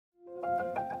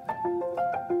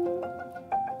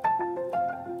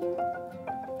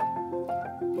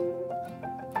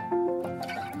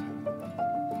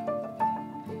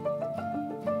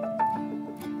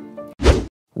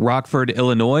Rockford,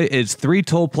 Illinois is 3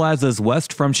 toll plazas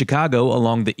west from Chicago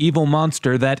along the evil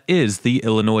monster that is the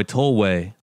Illinois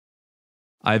Tollway.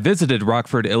 I visited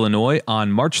Rockford, Illinois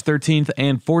on March 13th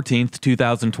and 14th,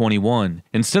 2021.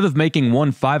 Instead of making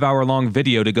one 5-hour-long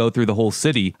video to go through the whole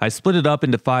city, I split it up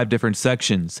into 5 different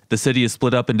sections. The city is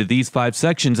split up into these 5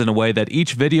 sections in a way that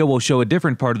each video will show a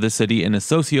different part of the city in a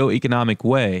socio-economic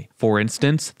way. For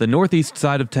instance, the northeast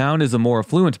side of town is a more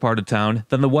affluent part of town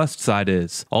than the west side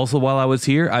is. Also, while I was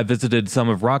here, I visited some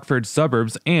of Rockford's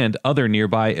suburbs and other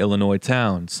nearby Illinois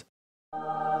towns.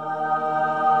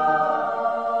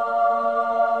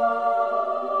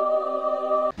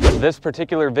 This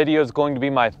particular video is going to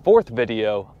be my 4th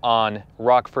video on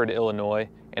Rockford, Illinois,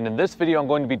 and in this video I'm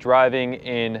going to be driving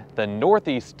in the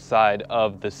northeast side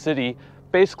of the city,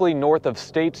 basically north of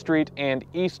State Street and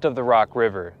east of the Rock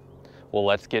River. Well,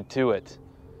 let's get to it,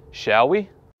 shall we?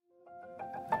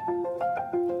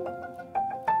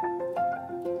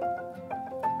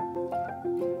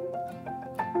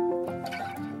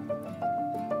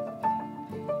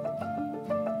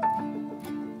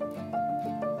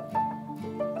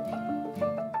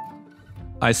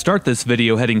 I start this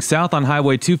video heading south on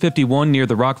Highway 251 near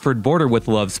the Rockford border with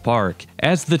Loves Park.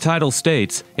 As the title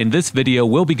states, in this video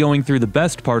we'll be going through the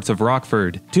best parts of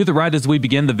Rockford. To the right as we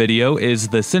begin the video is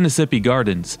the Sinnissippi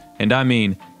Gardens, and I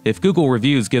mean, if Google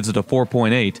Reviews gives it a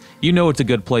 4.8, you know it's a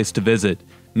good place to visit.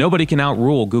 Nobody can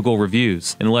outrule Google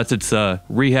Reviews, unless it's a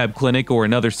rehab clinic or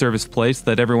another service place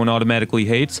that everyone automatically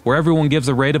hates, where everyone gives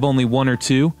a rate of only 1 or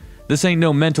 2. This ain't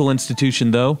no mental institution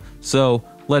though, so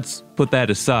let's put that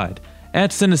aside.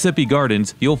 At Sinnissippi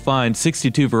Gardens, you'll find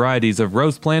 62 varieties of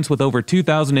rose plants with over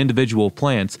 2,000 individual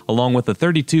plants, along with a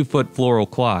 32-foot floral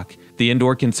clock. The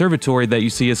indoor conservatory that you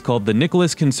see is called the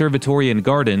Nicholas Conservatory and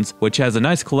Gardens, which has a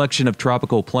nice collection of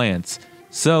tropical plants.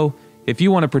 So, if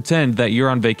you want to pretend that you're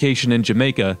on vacation in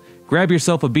Jamaica, grab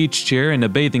yourself a beach chair and a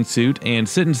bathing suit and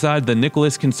sit inside the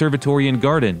Nicholas Conservatory and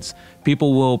Gardens.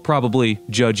 People will probably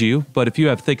judge you, but if you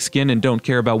have thick skin and don't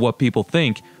care about what people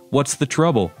think, what's the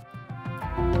trouble?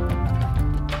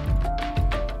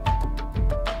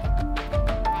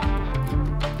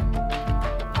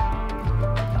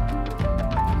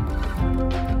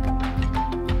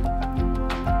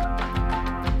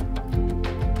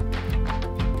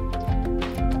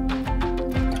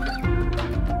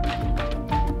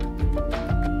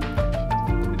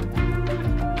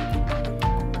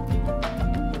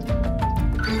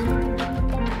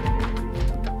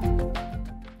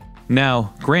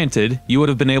 Now, granted, you would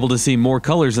have been able to see more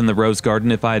colors in the Rose Garden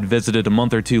if I had visited a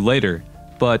month or 2 later.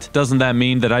 But doesn't that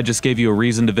mean that I just gave you a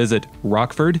reason to visit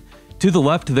Rockford? To the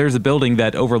left, there's a building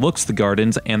that overlooks the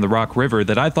gardens and the Rock River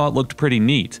that I thought looked pretty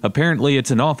neat. Apparently,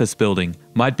 it's an office building.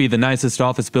 Might be the nicest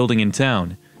office building in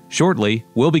town. Shortly,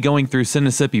 we'll be going through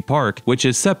Sinnissippi Park, which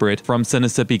is separate from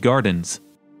Sinnissippi Gardens.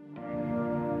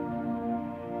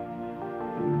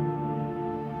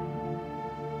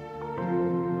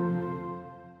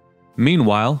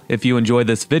 Meanwhile, if you enjoyed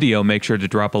this video, make sure to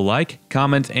drop a like,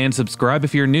 comment, and subscribe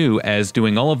if you're new, as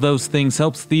doing all of those things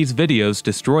helps these videos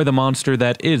destroy the monster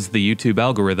that is the YouTube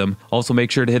algorithm. Also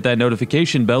make sure to hit that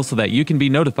notification bell so that you can be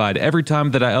notified every time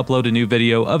that I upload a new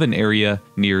video of an area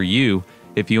near you.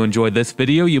 If you enjoyed this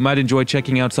video, you might enjoy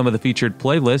checking out some of the featured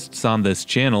playlists on this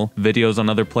channel. Videos on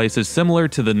other places similar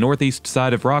to the northeast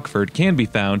side of Rockford can be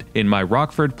found in my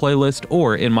Rockford playlist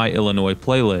or in my Illinois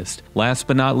playlist. Last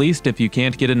but not least, if you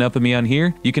can't get enough of me on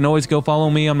here, you can always go follow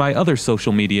me on my other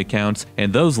social media accounts,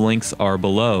 and those links are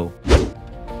below.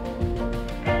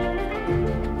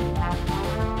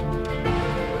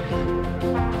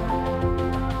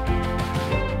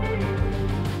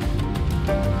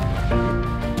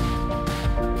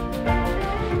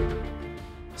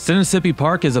 Sinnissippi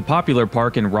Park is a popular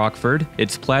park in Rockford.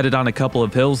 It's platted on a couple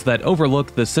of hills that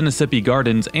overlook the Sinnissippi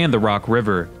Gardens and the Rock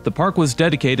River. The park was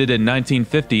dedicated in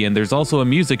 1950, and there's also a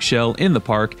music shell in the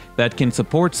park that can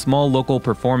support small local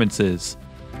performances.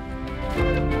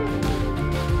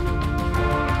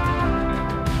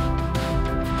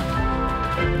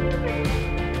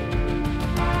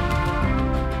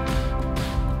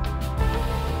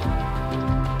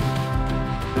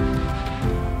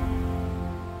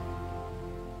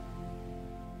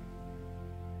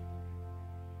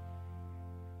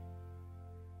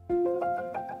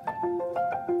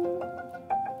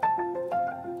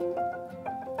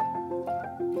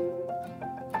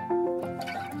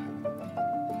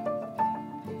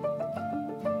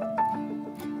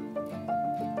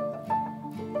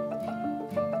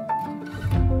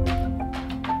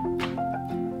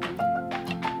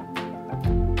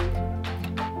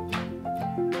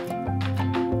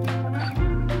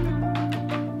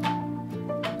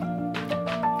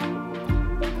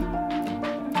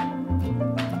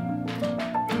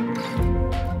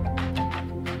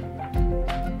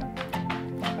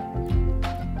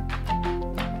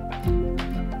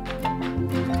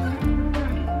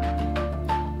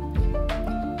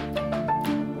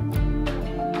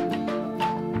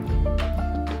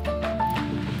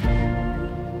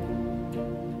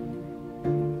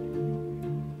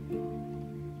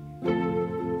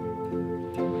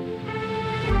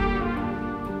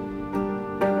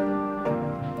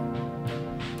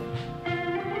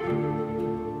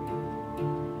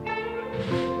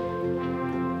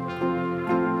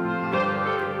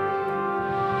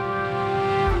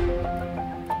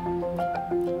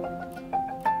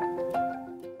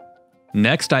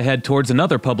 Next, I head towards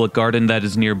another public garden that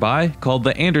is nearby, called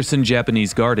the Anderson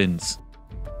Japanese Gardens.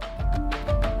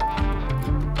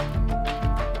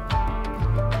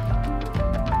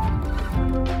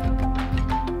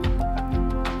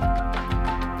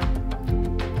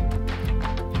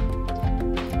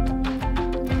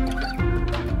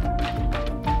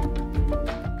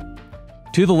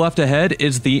 To the left ahead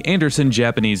is the Anderson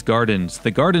Japanese Gardens.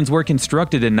 The gardens were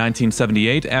constructed in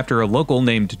 1978 after a local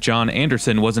named John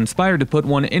Anderson was inspired to put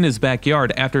one in his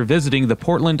backyard after visiting the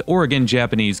Portland, Oregon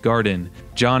Japanese Garden.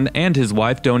 John and his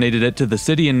wife donated it to the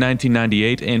city in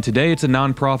 1998, and today it's a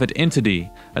non-profit entity.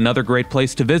 Another great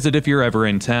place to visit if you're ever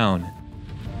in town.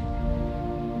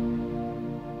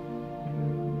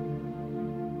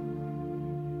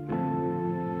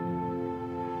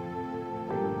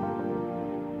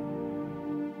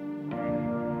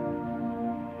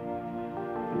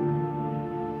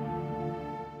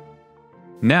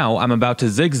 Now, I'm about to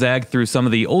zigzag through some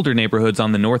of the older neighborhoods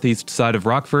on the northeast side of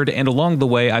Rockford, and along the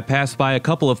way I pass by a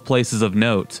couple of places of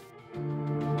note.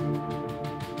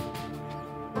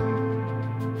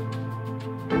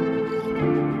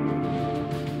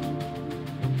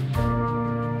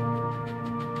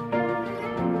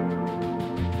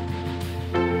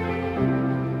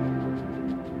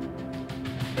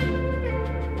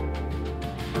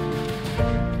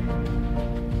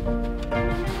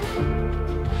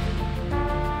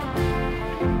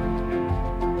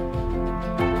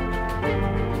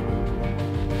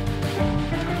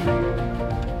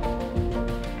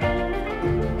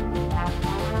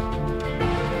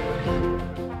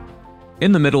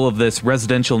 In the middle of this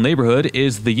residential neighborhood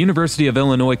is the University of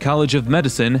Illinois College of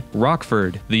Medicine,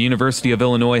 Rockford. The University of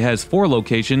Illinois has 4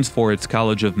 locations for its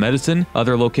College of Medicine.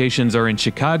 Other locations are in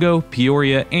Chicago,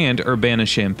 Peoria, and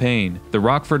Urbana-Champaign. The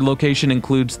Rockford location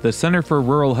includes the Center for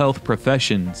Rural Health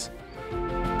Professions.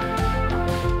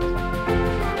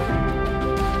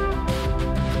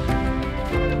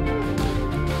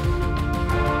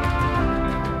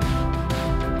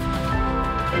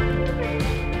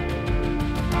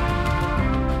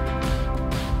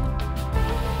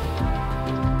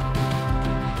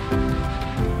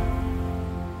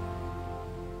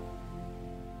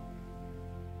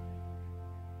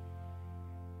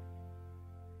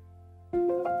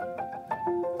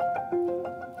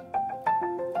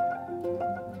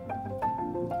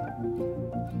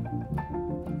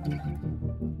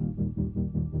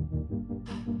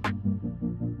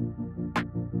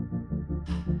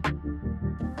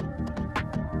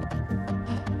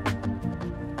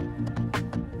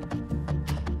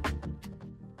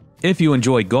 If you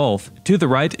enjoy golf, to the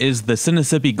right is the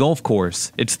Sinnissippi Golf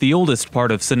Course. It's the oldest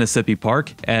part of Sinnissippi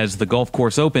Park, as the golf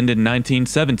course opened in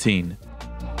 1917.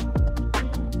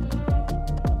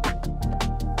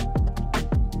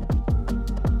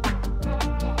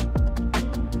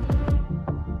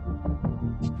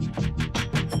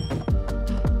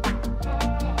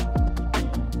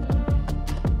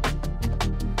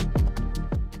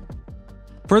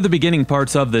 For the beginning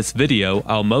parts of this video,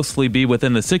 I'll mostly be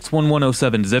within the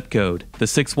 61107 zip code. The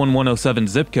 61107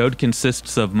 zip code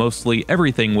consists of mostly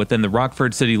everything within the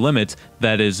Rockford city limits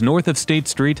that is north of State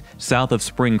Street, south of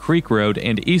Spring Creek Road,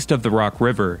 and east of the Rock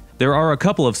River. There are a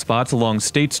couple of spots along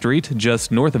State Street,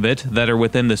 just north of it, that are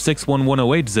within the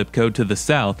 61108 zip code to the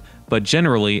south, but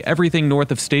generally, everything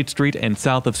north of State Street and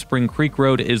south of Spring Creek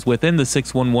Road is within the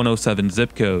 61107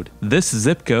 zip code. This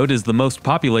zip code is the most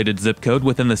populated zip code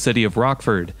within the city of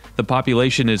Rockford. The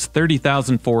population is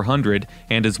 30,400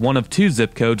 and is one of 2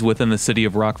 zip codes within the city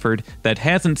of Rockford that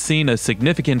hasn't seen a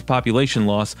significant population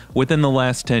loss within the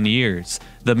last 10 years.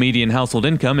 The median household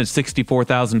income is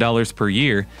 $64,000 per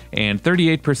year, and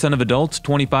 38% of adults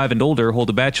 25 and older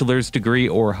hold a bachelor's degree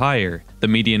or higher. The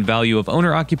median value of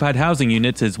owner-occupied housing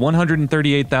units is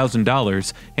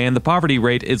 $138,000, and the poverty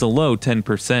rate is a low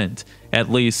 10%, at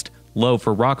least low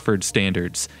for Rockford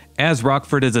standards. As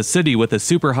Rockford is a city with a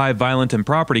super high violent and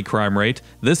property crime rate,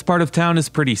 this part of town is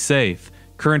pretty safe.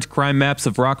 Current crime maps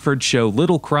of Rockford show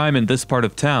little crime in this part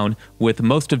of town, with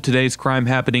most of today's crime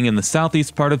happening in the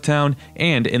southeast part of town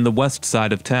and in the west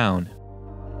side of town.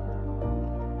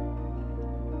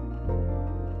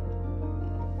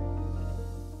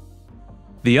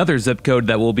 The other zip code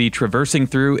that we'll be traversing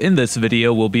through in this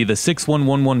video will be the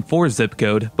 61114 zip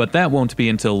code, but that won't be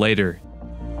until later.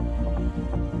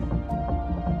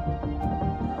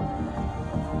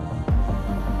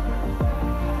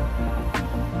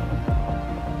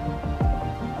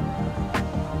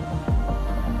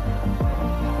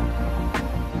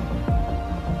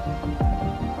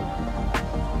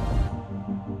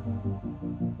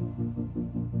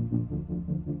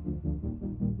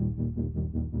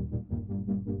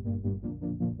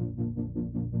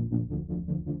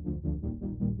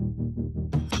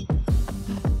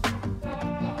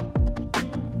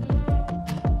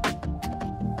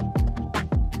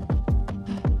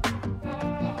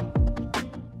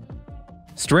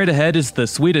 Straight ahead is the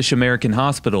Swedish American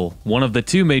Hospital, one of the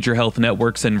two major health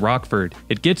networks in Rockford.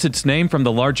 It gets its name from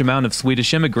the large amount of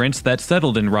Swedish immigrants that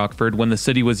settled in Rockford when the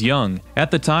city was young. At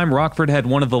the time, Rockford had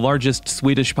one of the largest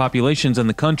Swedish populations in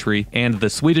the country, and the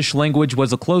Swedish language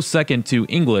was a close second to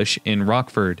English in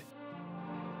Rockford.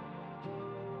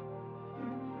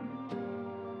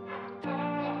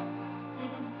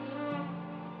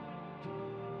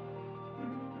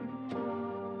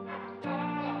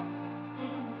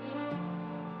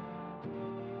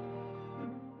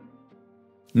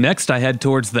 Next, I head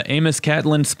towards the Amos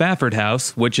Catlin Spafford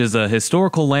House, which is a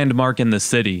historical landmark in the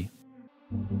city.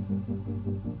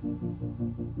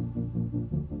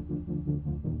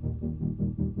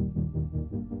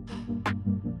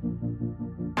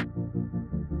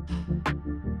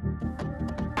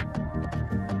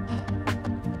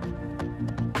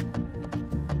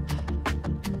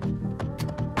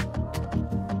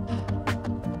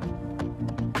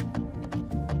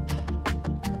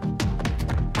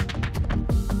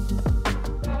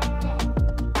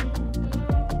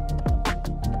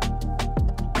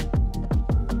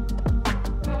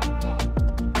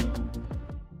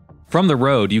 From the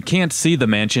road, you can't see the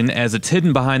mansion as it's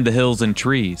hidden behind the hills and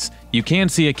trees. You can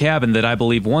see a cabin that I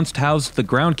believe once housed the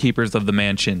groundkeepers of the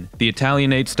mansion. The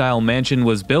Italianate-style mansion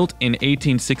was built in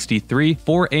 1863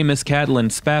 for Amos Catlin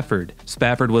Spafford.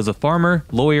 Spafford was a farmer,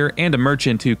 lawyer, and a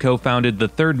merchant who co-founded the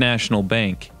Third National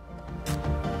Bank.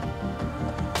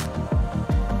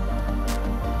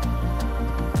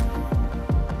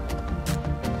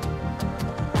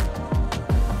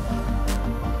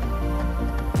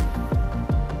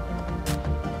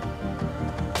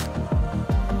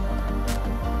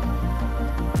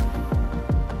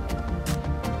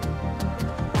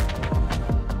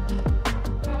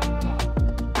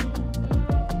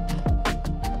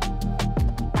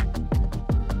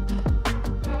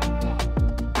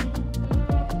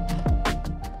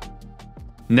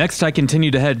 Next, I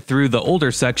continue to head through the older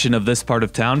section of this part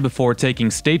of town before taking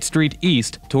State Street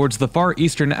east towards the far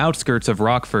eastern outskirts of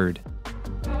Rockford.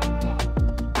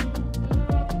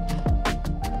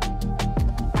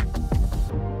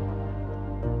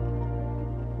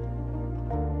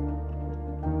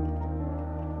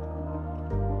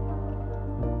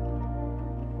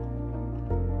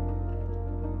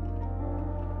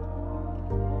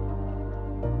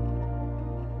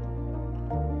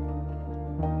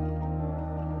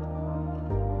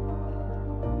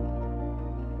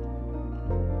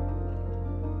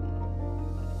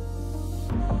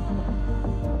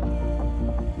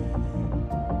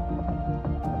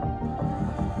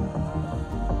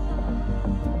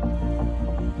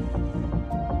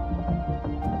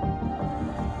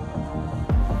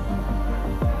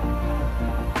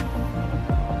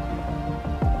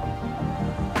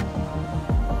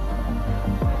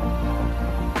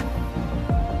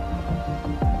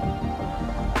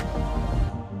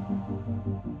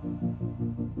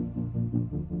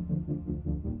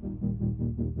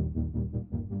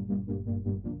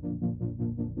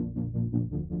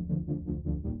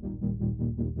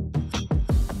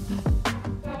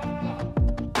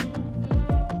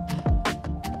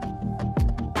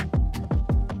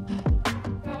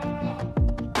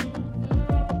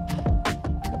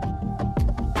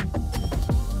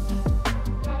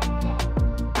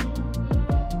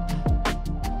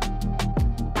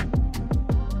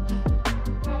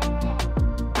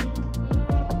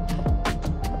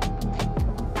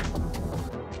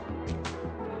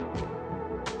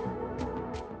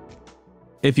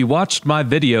 If you watched my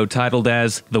video titled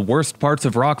as The Worst Parts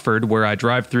of Rockford, where I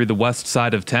drive through the west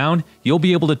side of town, you'll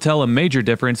be able to tell a major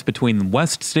difference between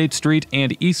West State Street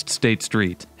and East State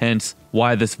Street, hence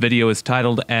why this video is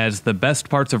titled as The Best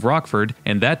Parts of Rockford,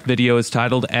 and that video is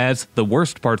titled as The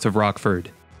Worst Parts of Rockford.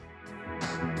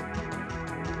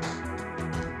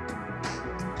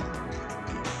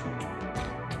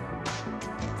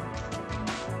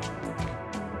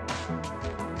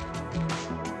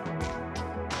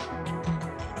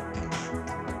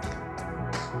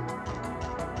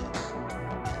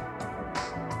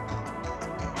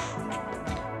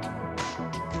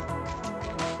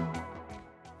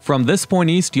 From this point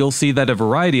east, you'll see that a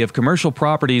variety of commercial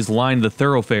properties line the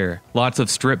thoroughfare, lots of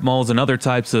strip malls and other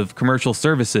types of commercial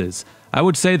services. I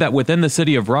would say that within the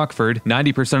city of Rockford,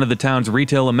 90% of the town's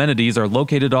retail amenities are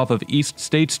located off of East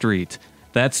State Street.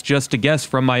 That's just a guess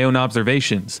from my own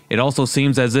observations. It also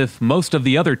seems as if most of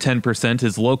the other 10%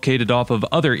 is located off of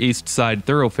other east side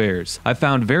thoroughfares. I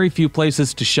found very few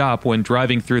places to shop when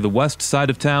driving through the west side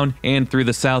of town and through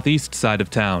the southeast side of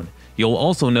town. You'll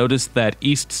also notice that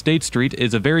East State Street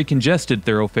is a very congested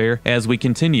thoroughfare as we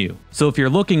continue. So if you're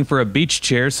looking for a beach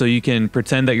chair so you can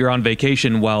pretend that you're on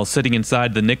vacation while sitting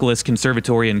inside the Nicholas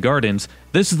Conservatory and Gardens,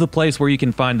 this is the place where you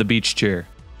can find the beach chair.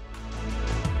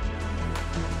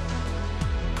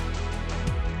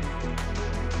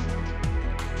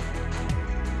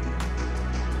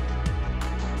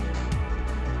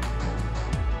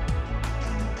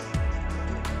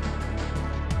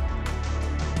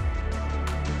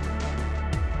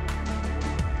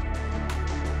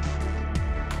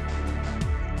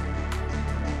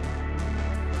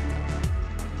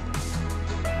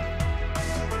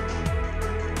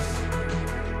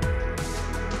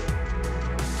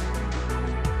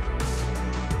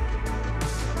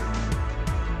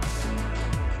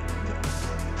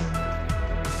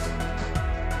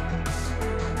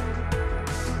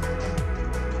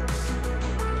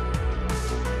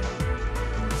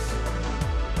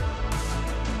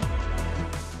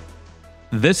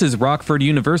 This is Rockford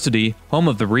University, home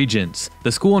of the Regents.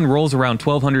 The school enrolls around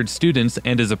 1,200 students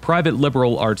and is a private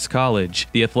liberal arts college.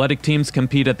 The athletic teams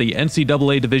compete at the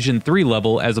NCAA Division III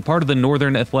level as a part of the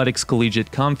Northern Athletics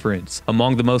Collegiate Conference.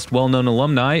 Among the most well-known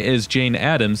alumni is Jane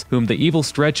Addams, whom the evil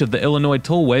stretch of the Illinois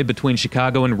Tollway between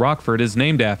Chicago and Rockford is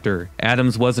named after.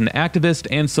 Addams was an activist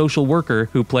and social worker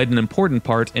who played an important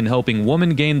part in helping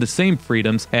women gain the same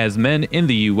freedoms as men in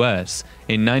the U.S.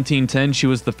 In 1910, she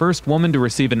was the first woman to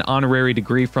receive an honorary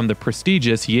degree from the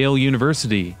prestigious Yale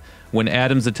University. When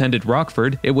Addams attended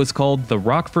Rockford, it was called the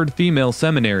Rockford Female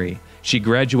Seminary. She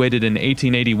graduated in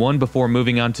 1881 before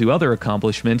moving on to other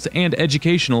accomplishments and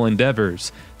educational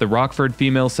endeavors. The Rockford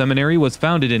Female Seminary was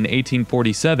founded in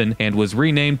 1847 and was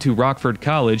renamed to Rockford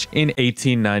College in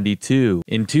 1892.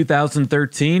 In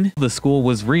 2013, the school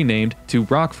was renamed to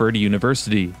Rockford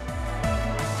University.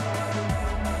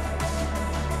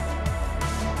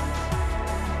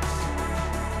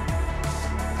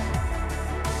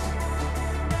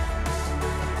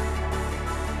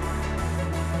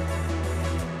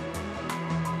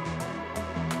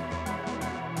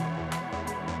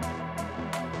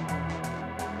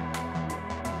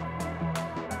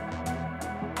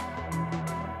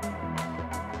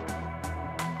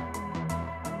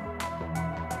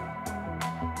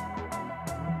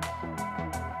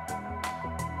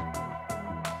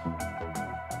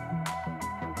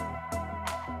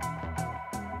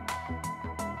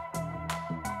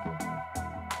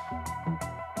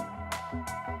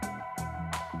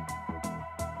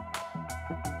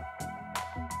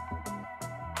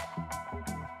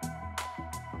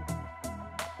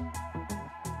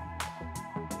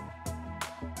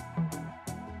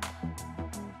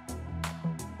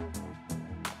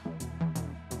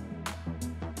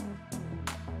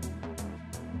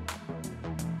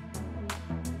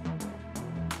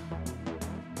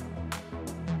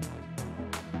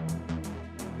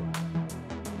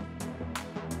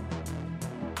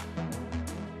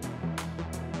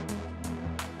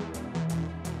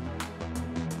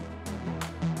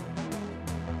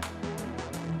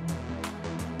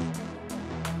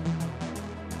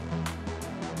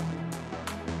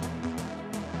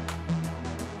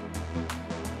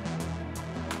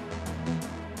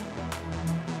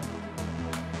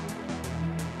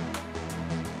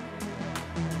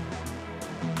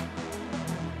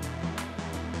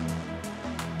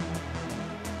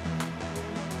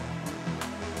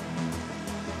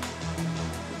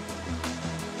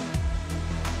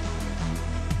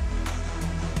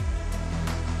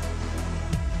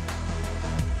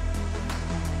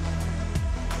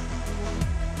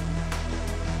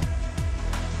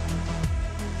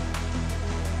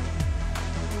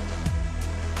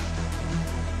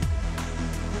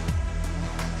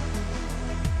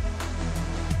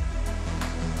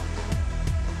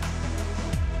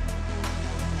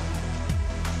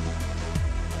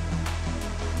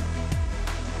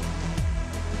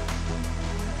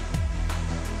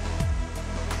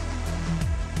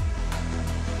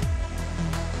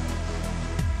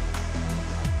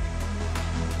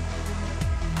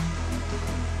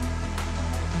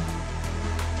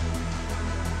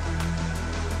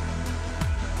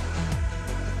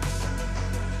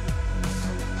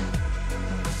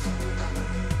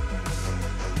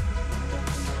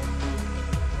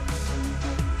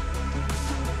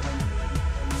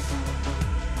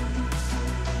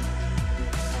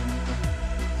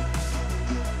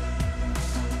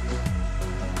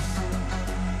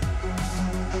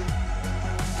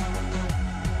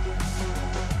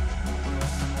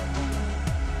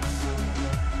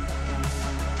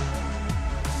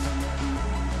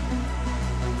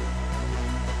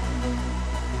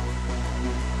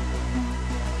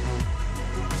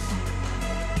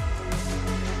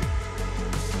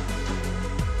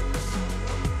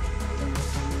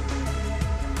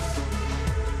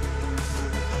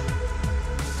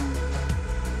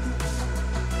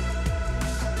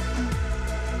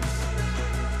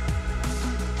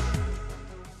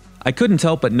 I couldn't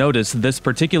help but notice this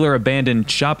particular abandoned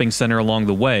shopping center along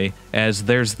the way, as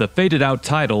there's the faded out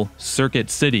title, Circuit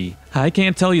City. I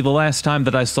can't tell you the last time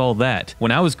that I saw that.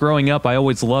 When I was growing up, I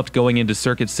always loved going into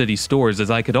Circuit City stores as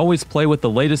I could always play with the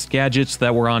latest gadgets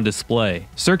that were on display.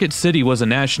 Circuit City was a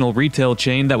national retail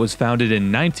chain that was founded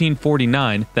in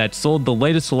 1949 that sold the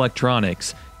latest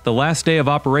electronics. The last day of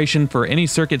operation for any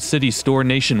Circuit City store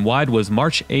nationwide was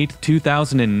March 8,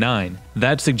 2009.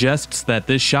 That suggests that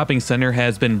this shopping center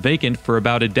has been vacant for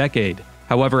about a decade.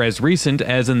 However, as recent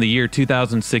as in the year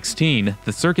 2016,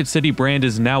 the Circuit City brand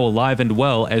is now alive and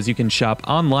well as you can shop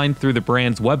online through the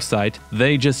brand's website.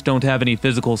 They just don't have any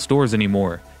physical stores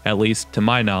anymore, at least to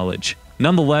my knowledge.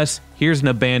 Nonetheless, here's an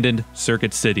abandoned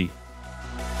Circuit City.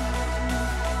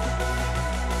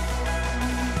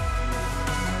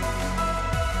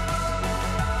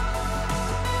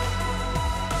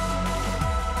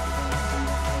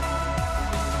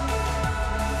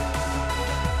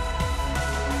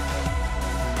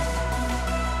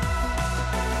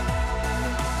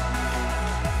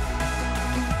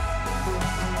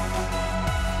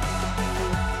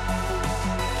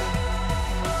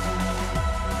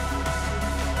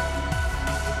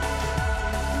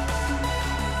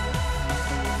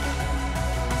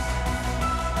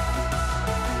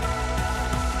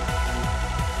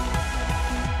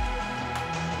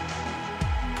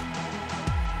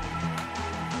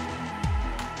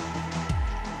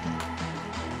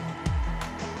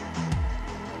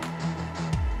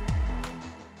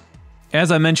 As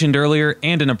I mentioned earlier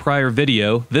and in a prior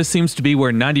video, this seems to be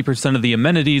where 90% of the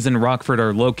amenities in Rockford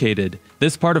are located.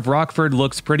 This part of Rockford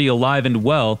looks pretty alive and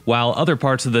well, while other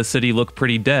parts of the city look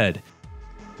pretty dead.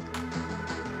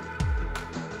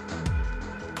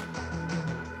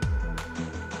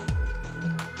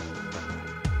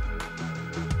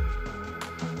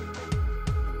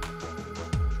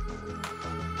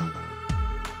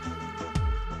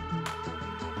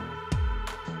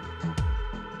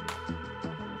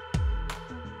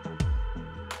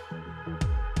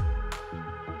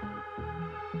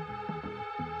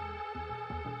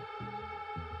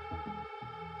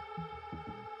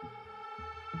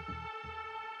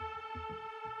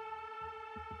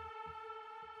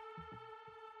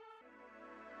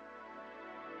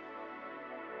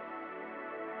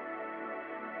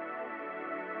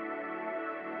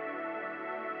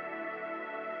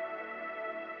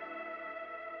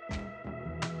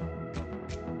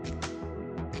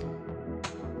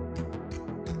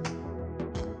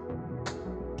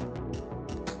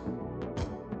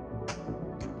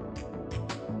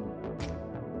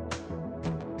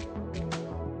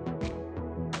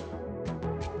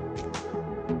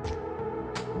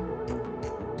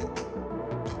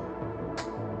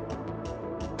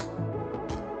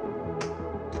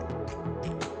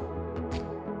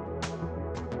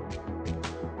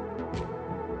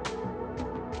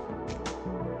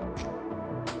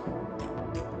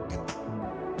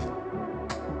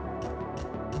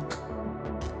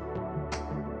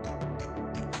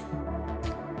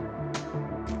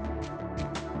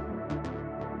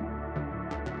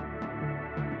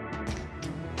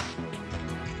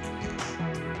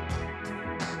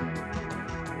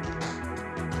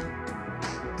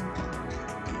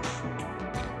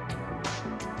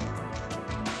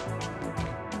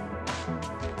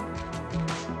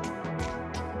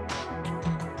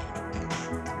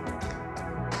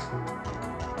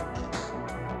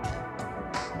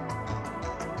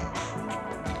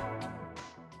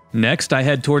 Next, I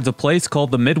head towards a place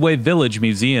called the Midway Village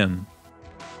Museum.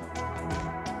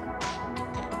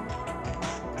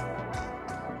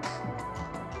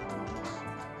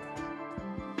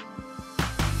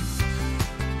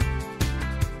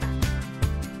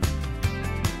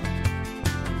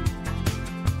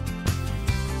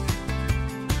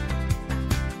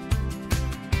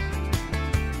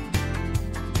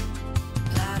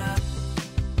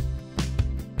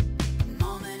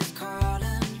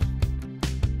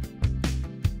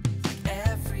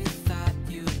 Every thought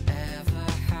you ever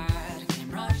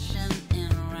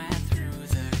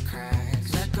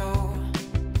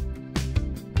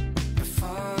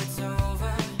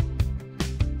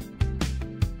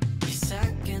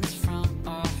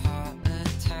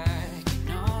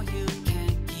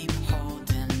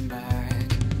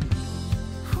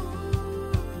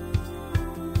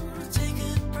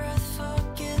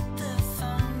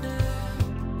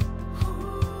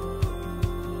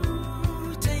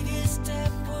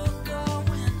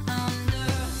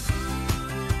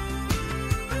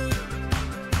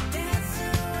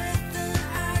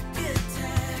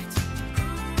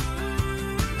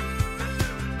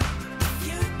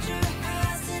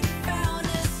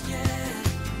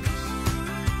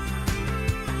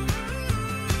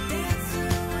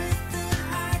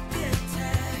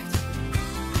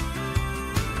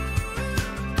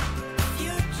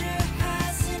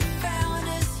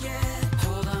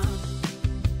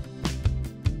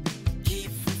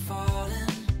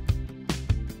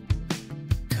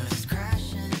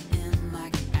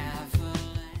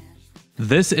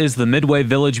This is the Midway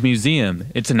Village Museum.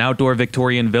 It's an outdoor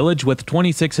Victorian village with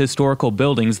 26 historical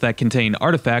buildings that contain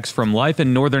artifacts from life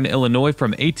in northern Illinois from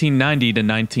 1890 to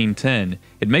 1910.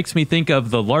 It makes me think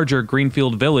of the larger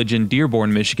Greenfield Village in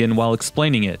Dearborn, Michigan while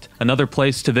explaining it. Another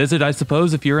place to visit, I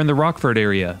suppose, if you're in the Rockford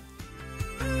area.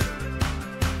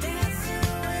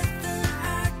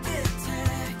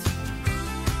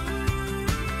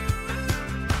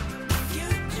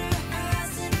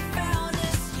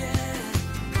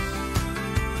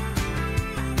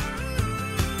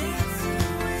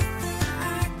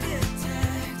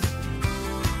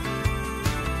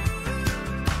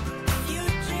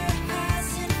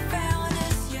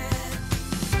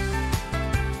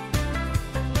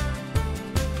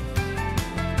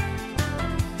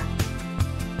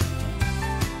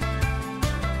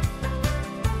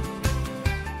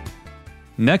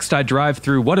 Next, I drive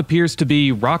through what appears to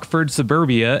be Rockford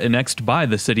suburbia annexed by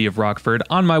the city of Rockford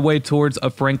on my way towards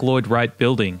a Frank Lloyd Wright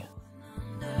building.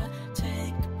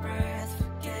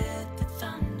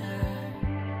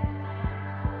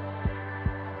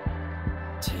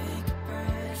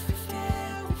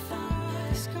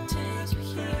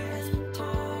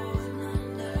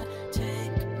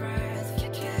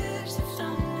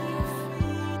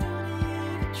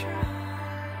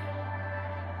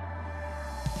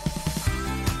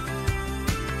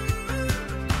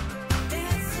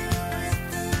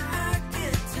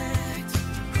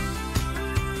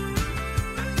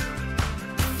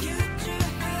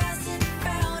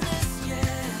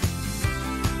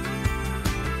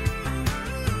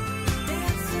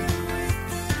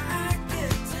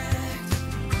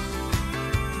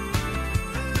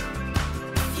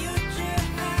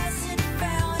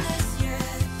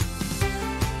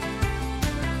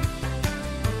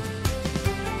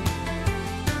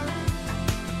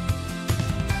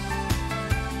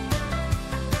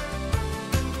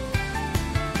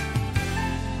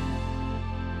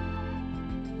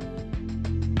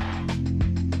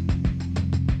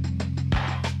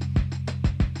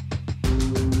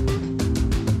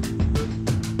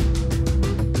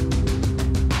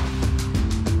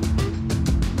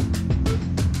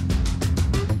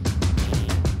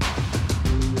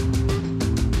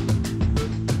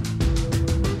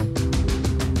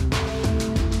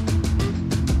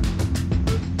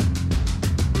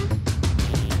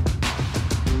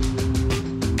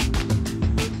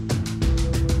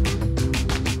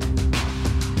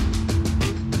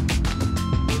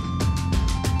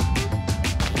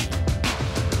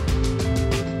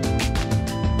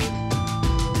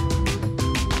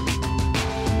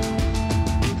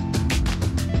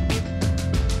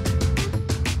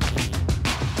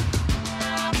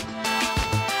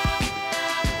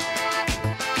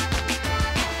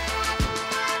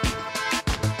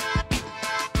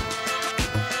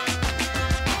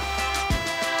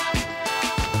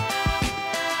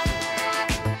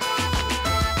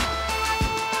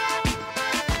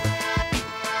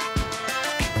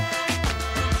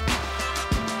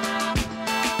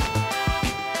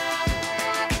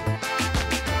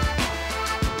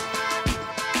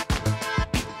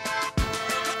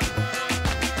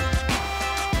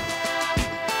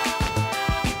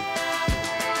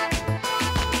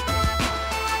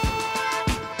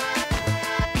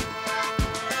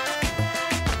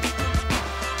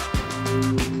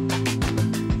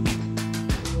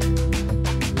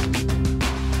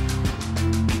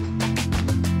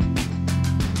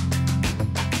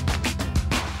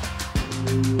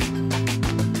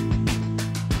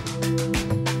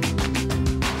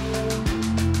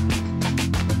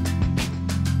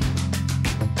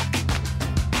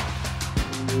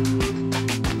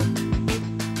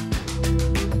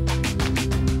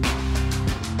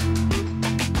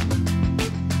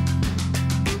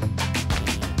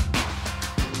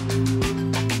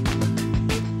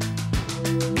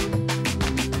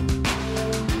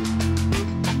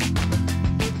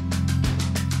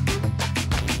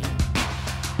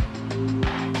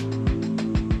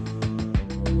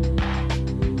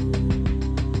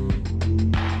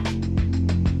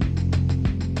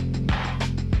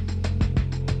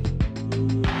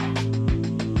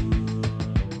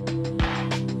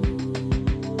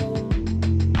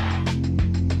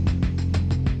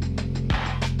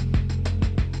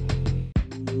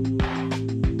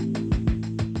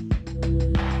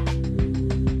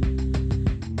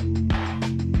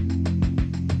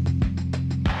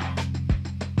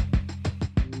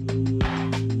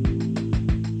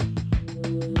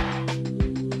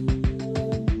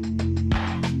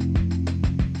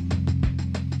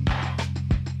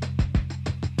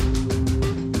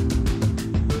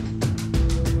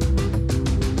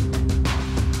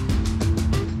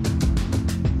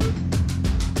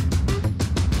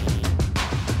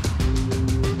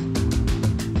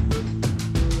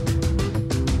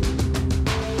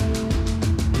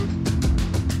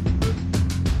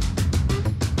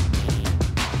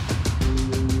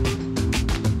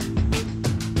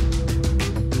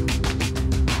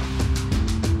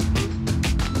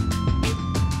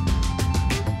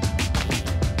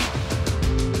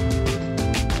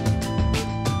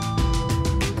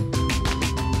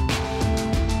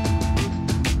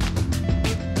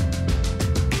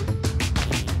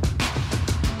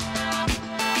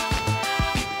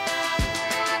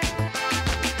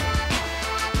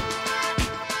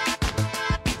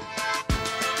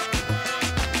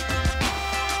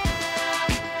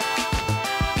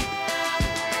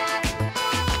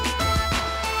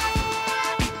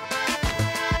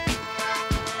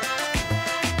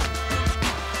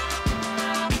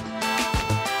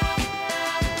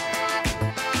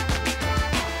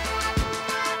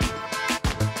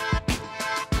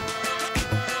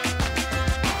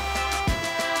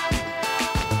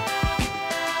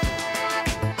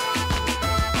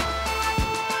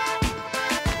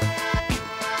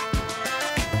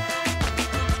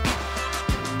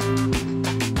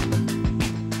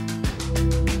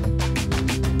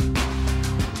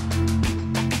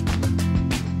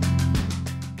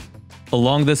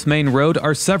 Along this main road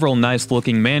are several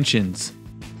nice-looking mansions.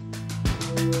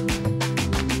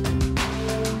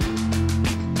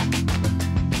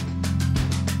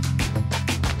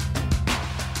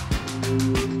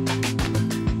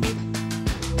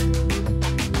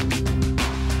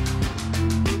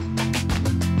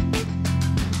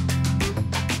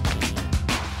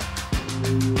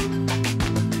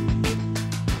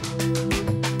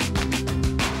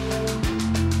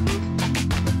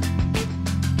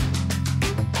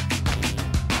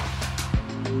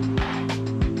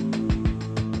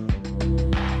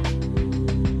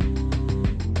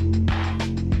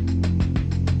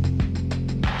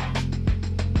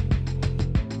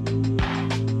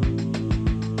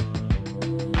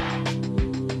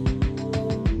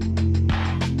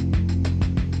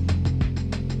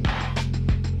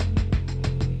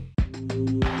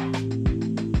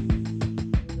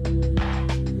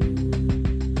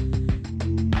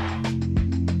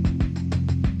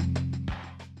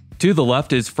 To the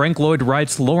left is Frank Lloyd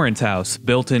Wright's Laurent house,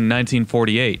 built in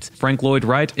 1948. Frank Lloyd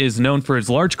Wright is known for his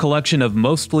large collection of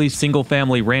mostly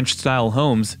single-family ranch-style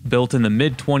homes built in the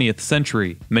mid-20th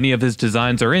century. Many of his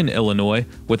designs are in Illinois,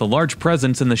 with a large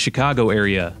presence in the Chicago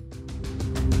area.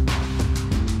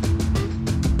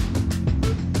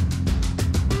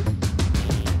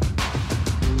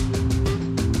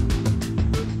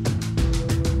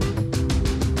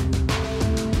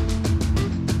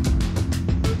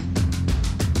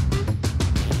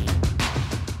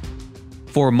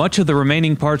 For much of the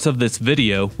remaining parts of this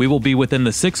video, we will be within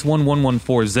the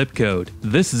 61114 zip code.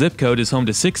 This zip code is home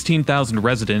to 16,000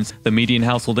 residents, the median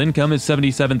household income is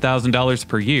 $77,000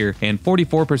 per year, and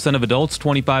 44% of adults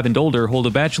 25 and older hold a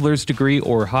bachelor's degree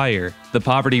or higher. The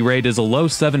poverty rate is a low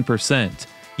 7%.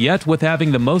 Yet, with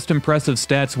having the most impressive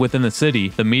stats within the city,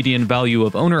 the median value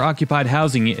of owner-occupied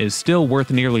housing is still worth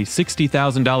nearly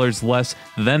 $60,000 less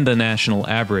than the national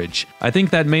average. I think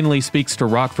that mainly speaks to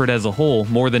Rockford as a whole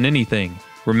more than anything.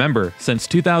 Remember, since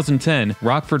 2010,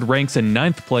 Rockford ranks in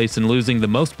 9th place in losing the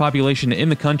most population in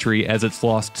the country as it's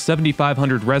lost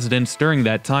 7,500 residents during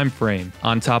that time frame.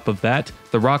 On top of that,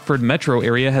 the Rockford metro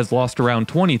area has lost around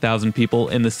 20,000 people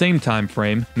in the same time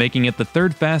frame, making it the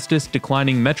third fastest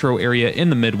declining metro area in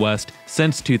the Midwest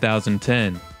since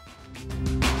 2010.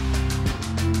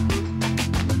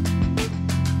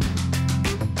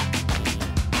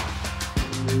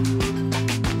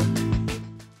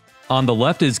 On the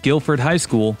left is Guilford High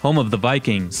School, home of the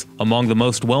Vikings. Among the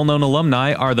most well-known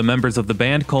alumni are the members of the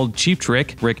band called Cheap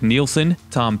Trick, Rick Nielsen,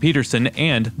 Tom Peterson,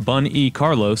 and Bun E.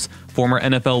 Carlos. Former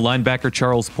NFL linebacker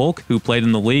Charles Polk, who played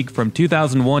in the league from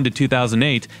 2001 to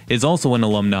 2008, is also an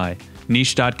alumni.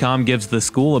 Niche.com gives the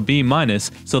school a B-,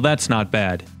 so that's not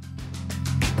bad.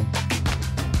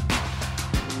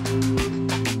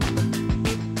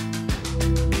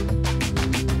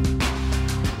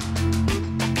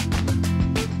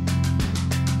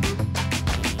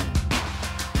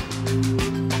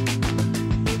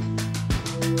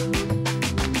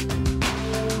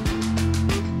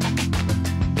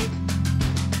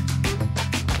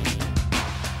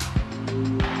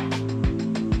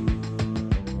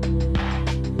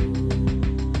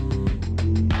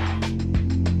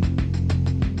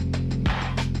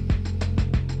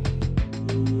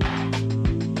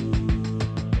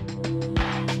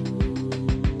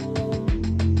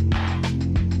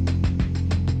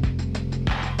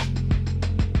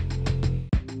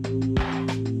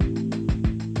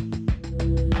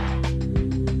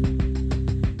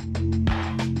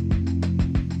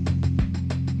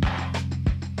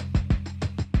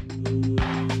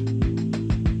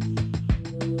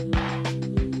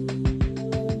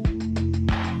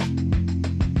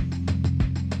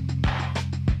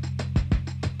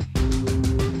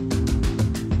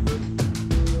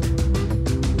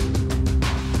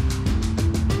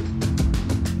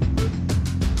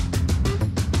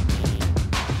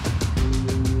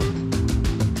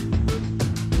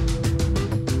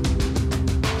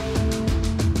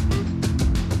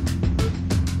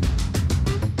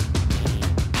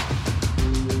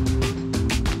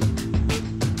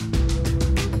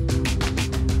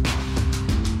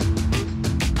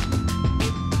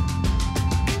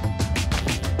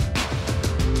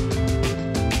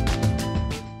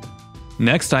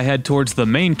 Next, I head towards the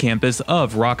main campus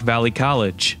of Rock Valley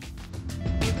College.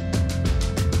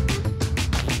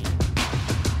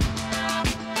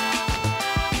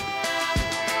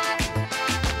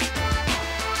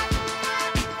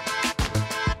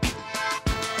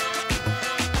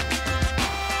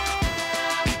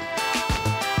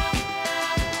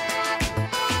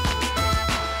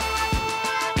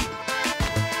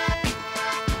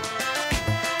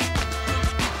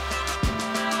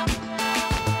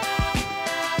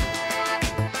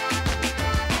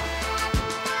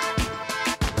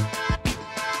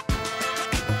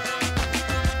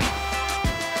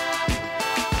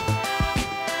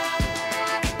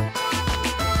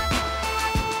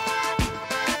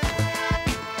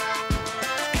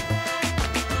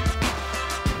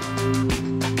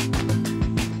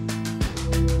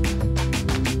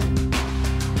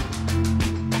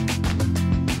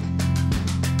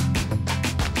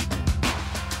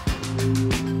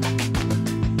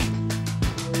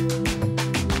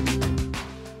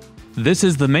 This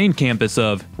is the main campus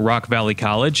of Rock Valley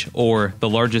College, or the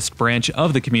largest branch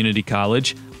of the community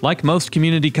college. Like most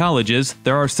community colleges,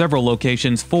 there are several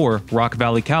locations for Rock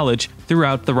Valley College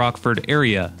throughout the Rockford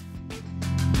area.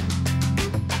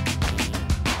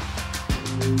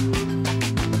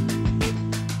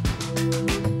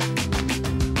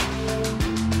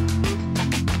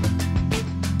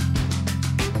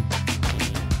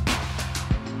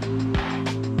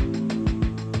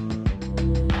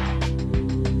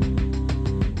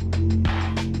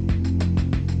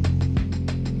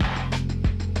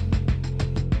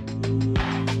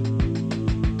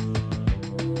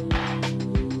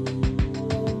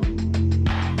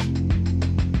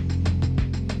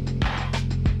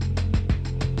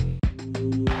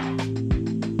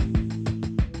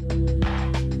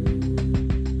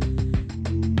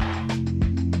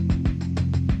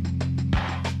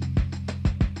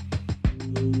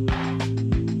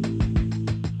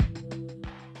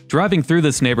 Driving through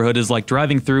this neighborhood is like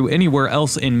driving through anywhere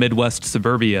else in Midwest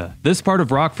suburbia. This part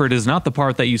of Rockford is not the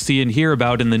part that you see and hear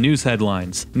about in the news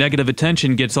headlines. Negative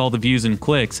attention gets all the views and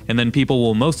clicks, and then people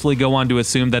will mostly go on to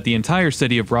assume that the entire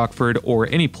city of Rockford, or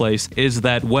any place, is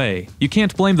that way. You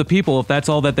can't blame the people if that's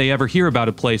all that they ever hear about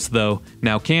a place though,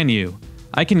 now can you?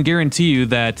 I can guarantee you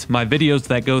that my videos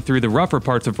that go through the rougher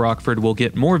parts of Rockford will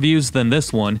get more views than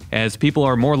this one, as people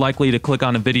are more likely to click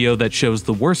on a video that shows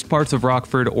the worst parts of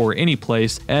Rockford or any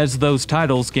place, as those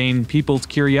titles gain people's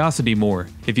curiosity more.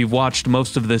 If you've watched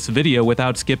most of this video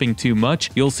without skipping too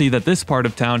much, you'll see that this part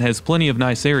of town has plenty of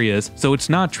nice areas, so it's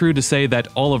not true to say that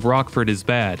all of Rockford is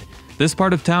bad. This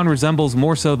part of town resembles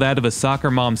more so that of a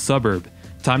soccer mom suburb.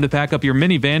 Time to pack up your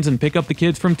minivans and pick up the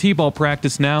kids from t-ball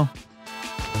practice now.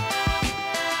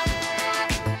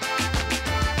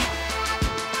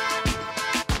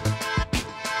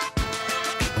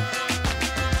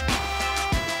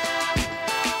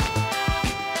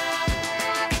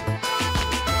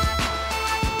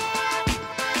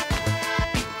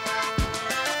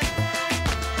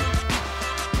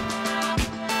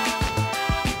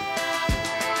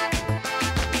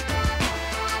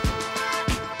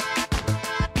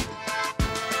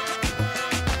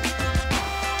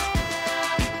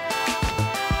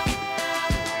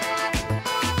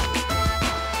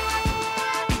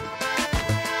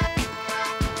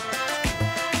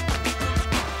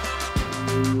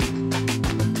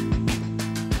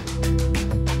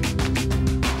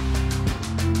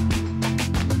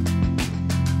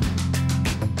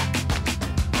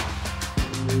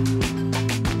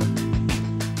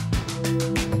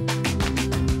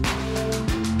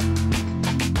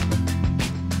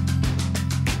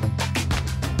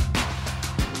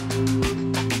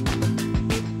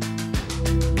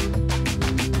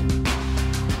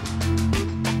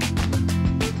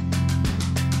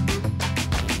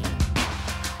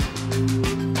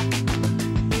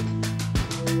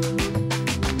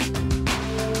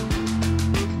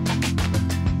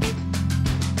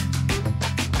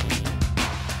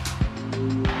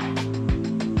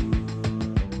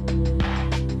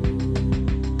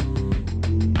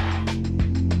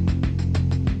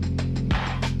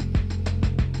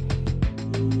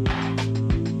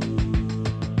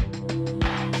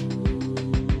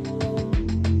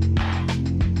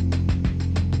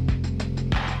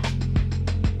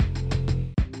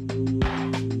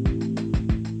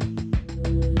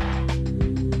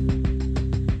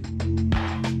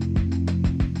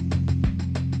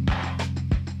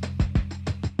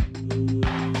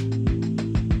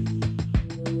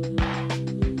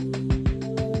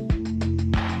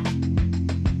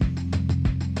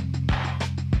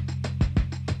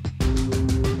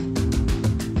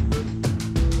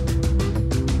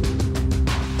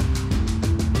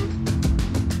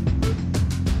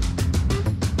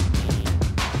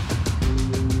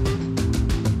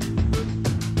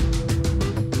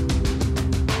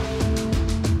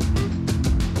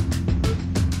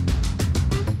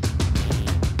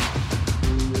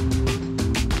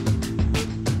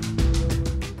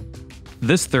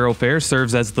 This thoroughfare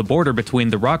serves as the border between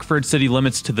the Rockford city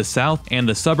limits to the south and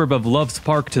the suburb of Loves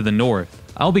Park to the north.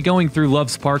 I'll be going through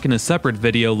Loves Park in a separate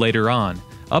video later on.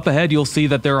 Up ahead you'll see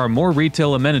that there are more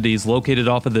retail amenities located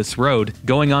off of this road,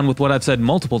 going on with what I've said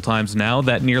multiple times now,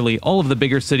 that nearly all of the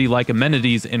bigger city-like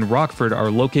amenities in Rockford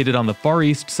are located on the far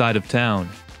east side of town.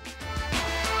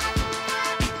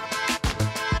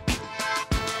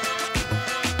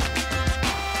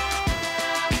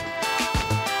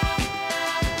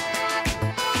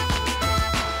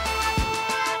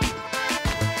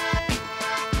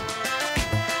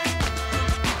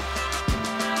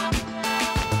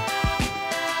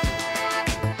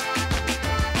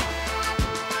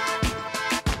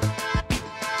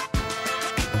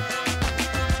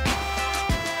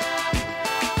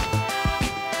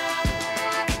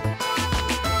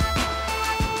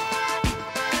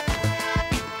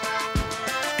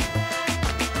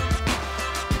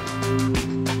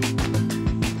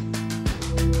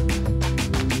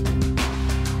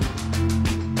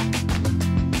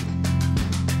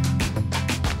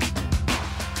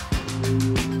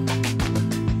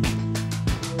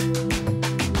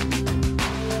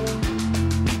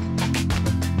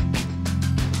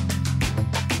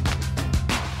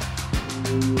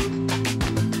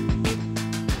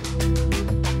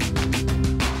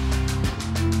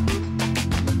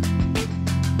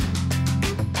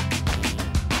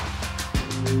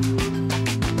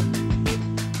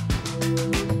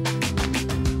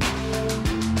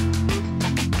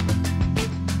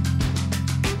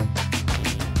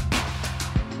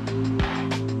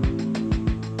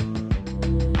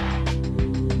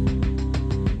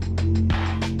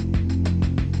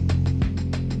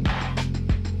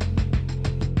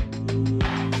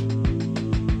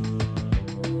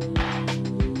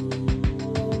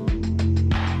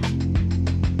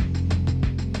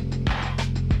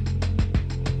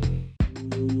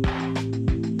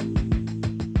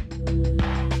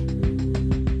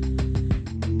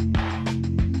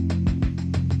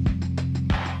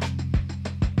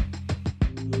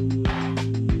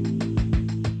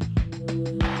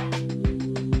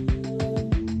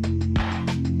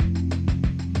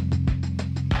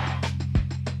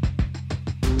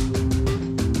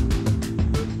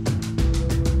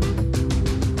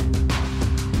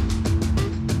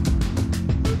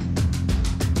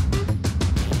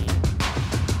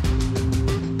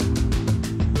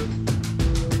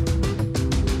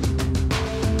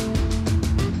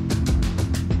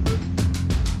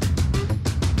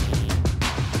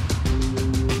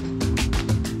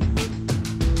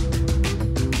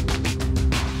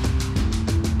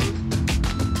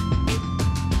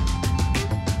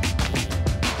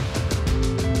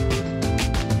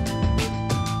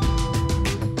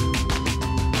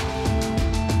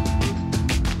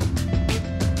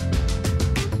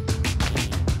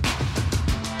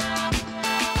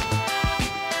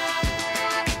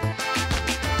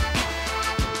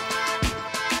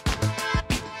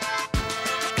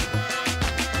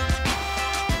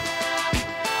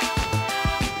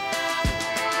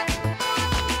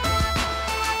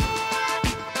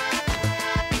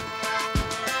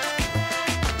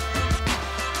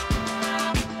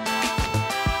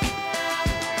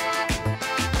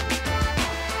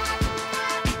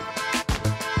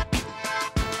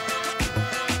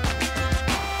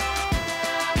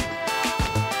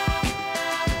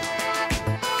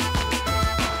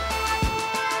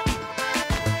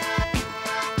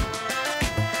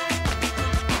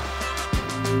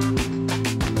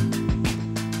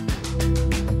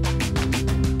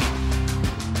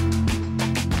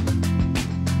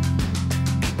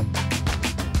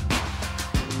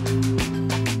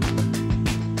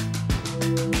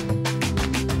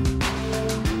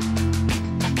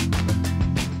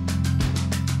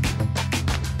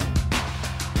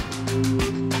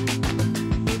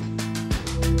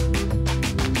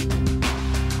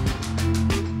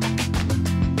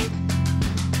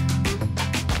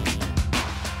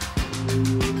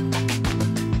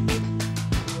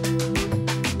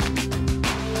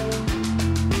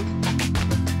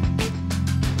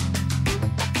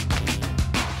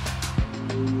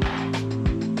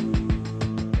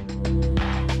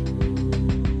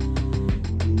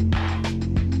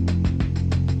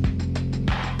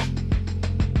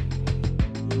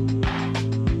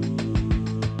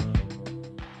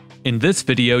 In this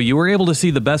video, you were able to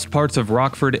see the best parts of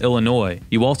Rockford, Illinois.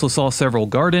 You also saw several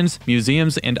gardens,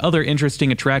 museums, and other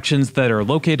interesting attractions that are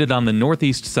located on the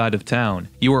northeast side of town.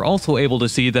 You were also able to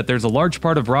see that there's a large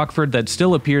part of Rockford that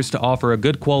still appears to offer a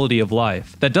good quality of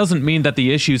life. That doesn't mean that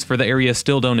the issues for the area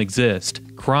still don't exist.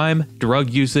 Crime, drug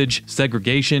usage,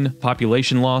 segregation,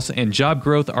 population loss, and job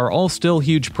growth are all still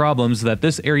huge problems that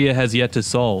this area has yet to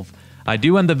solve. I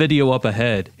do end the video up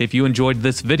ahead. If you enjoyed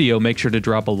this video, make sure to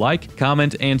drop a like,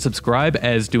 comment, and subscribe,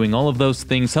 as doing all of those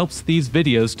things helps these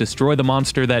videos destroy the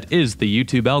monster that is the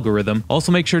YouTube algorithm.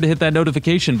 Also make sure to hit that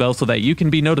notification bell so that you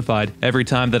can be notified every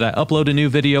time that I upload a new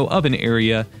video of an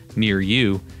area near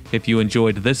you. If you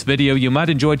enjoyed this video, you might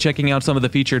enjoy checking out some of the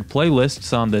featured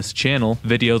playlists on this channel.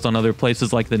 Videos on other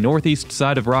places like the northeast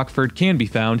side of Rockford can be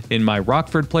found in my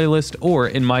Rockford playlist or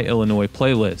in my Illinois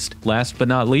playlist. Last but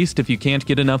not least, if you can't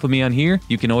get enough of me on here,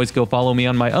 you can always go follow me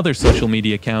on my other social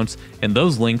media accounts, and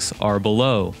those links are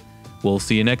below. We'll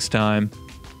see you next time.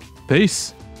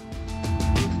 Peace!